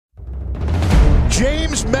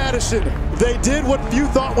James Madison, they did what few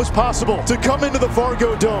thought was possible, to come into the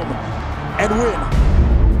Fargo Dome and win.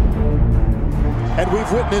 And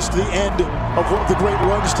we've witnessed the end of one of the great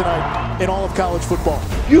runs tonight in all of college football.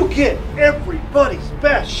 You get everybody's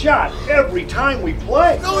best shot every time we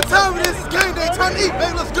play. You know what time it is? It's game day. Time to eat,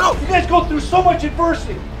 baby. Let's go. You guys go through so much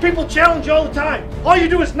adversity. People challenge you all the time. All you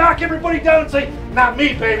do is knock everybody down and say, not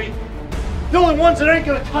me, baby. The only ones that ain't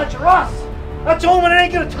going to touch are us. That's the only one that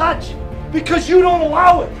ain't going to touch because you don't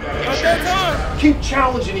allow it. At that time. Keep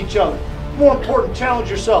challenging each other. More important, challenge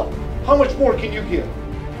yourself. How much more can you give?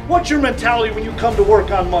 What's your mentality when you come to work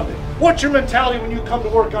on Monday? What's your mentality when you come to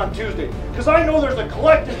work on Tuesday? Because I know there's a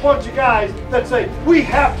collective bunch of guys that say, we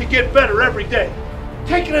have to get better every day.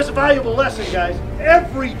 Take it as a valuable lesson, guys.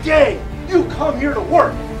 Every day you come here to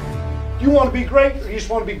work. You want to be great or you just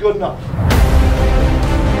want to be good enough?